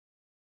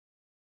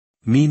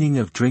Meaning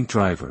of drink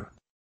driver.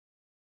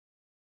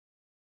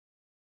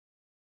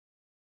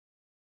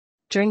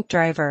 Drink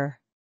driver.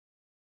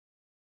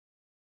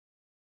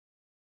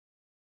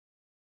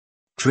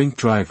 Drink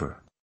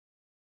driver.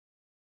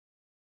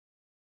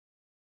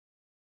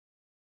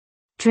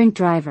 Drink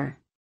driver.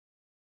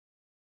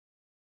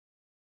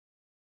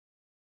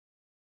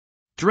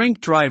 Drink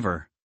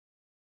driver.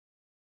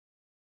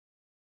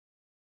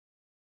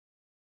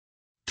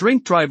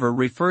 Drink driver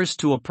refers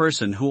to a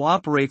person who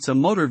operates a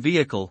motor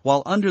vehicle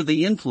while under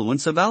the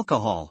influence of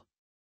alcohol.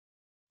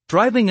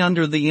 Driving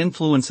under the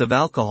influence of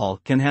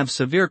alcohol can have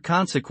severe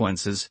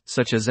consequences,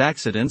 such as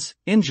accidents,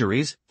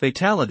 injuries,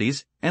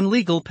 fatalities, and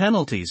legal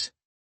penalties.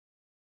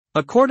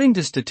 According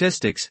to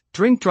statistics,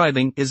 drink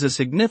driving is a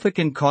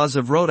significant cause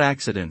of road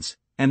accidents,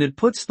 and it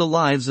puts the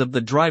lives of the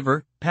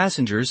driver,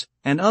 passengers,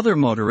 and other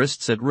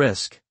motorists at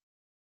risk.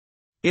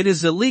 It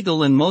is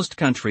illegal in most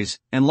countries,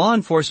 and law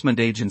enforcement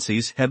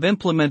agencies have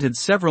implemented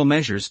several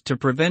measures to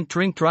prevent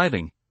drink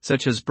driving,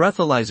 such as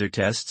breathalyzer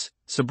tests,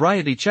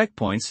 sobriety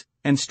checkpoints,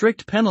 and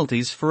strict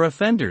penalties for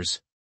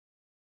offenders.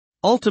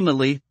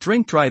 Ultimately,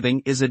 drink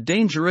driving is a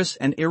dangerous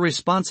and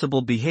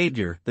irresponsible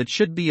behavior that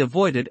should be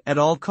avoided at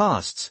all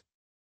costs.